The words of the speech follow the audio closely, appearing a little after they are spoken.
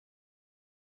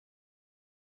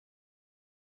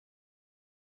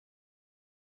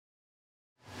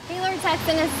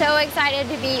Texan is so excited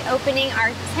to be opening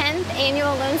our 10th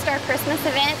annual Lone Star Christmas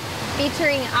event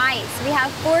featuring ice. We have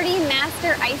 40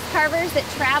 master ice carvers that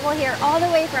travel here all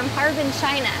the way from Harbin,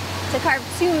 China to carve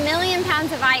 2 million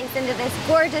pounds of ice into this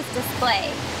gorgeous display.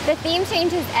 The theme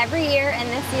changes every year, and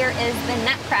this year is the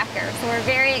Nutcracker, so we're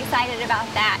very excited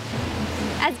about that.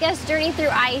 As guests journey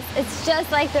through ice, it's just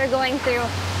like they're going through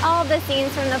all the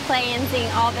scenes from the play and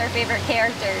seeing all their favorite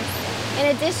characters.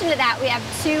 In addition to that, we have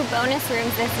 2 bonus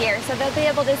rooms this year, so they'll be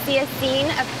able to see a scene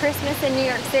of Christmas in New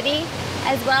York City,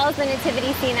 as well as the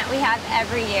nativity scene that we have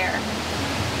every year.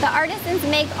 The artisans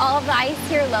make all of the ice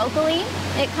here locally.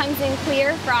 It comes in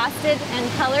clear, frosted, and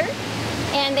colored,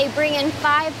 and they bring in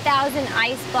 5,000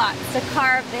 ice blocks to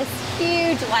carve this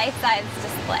huge life-size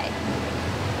display.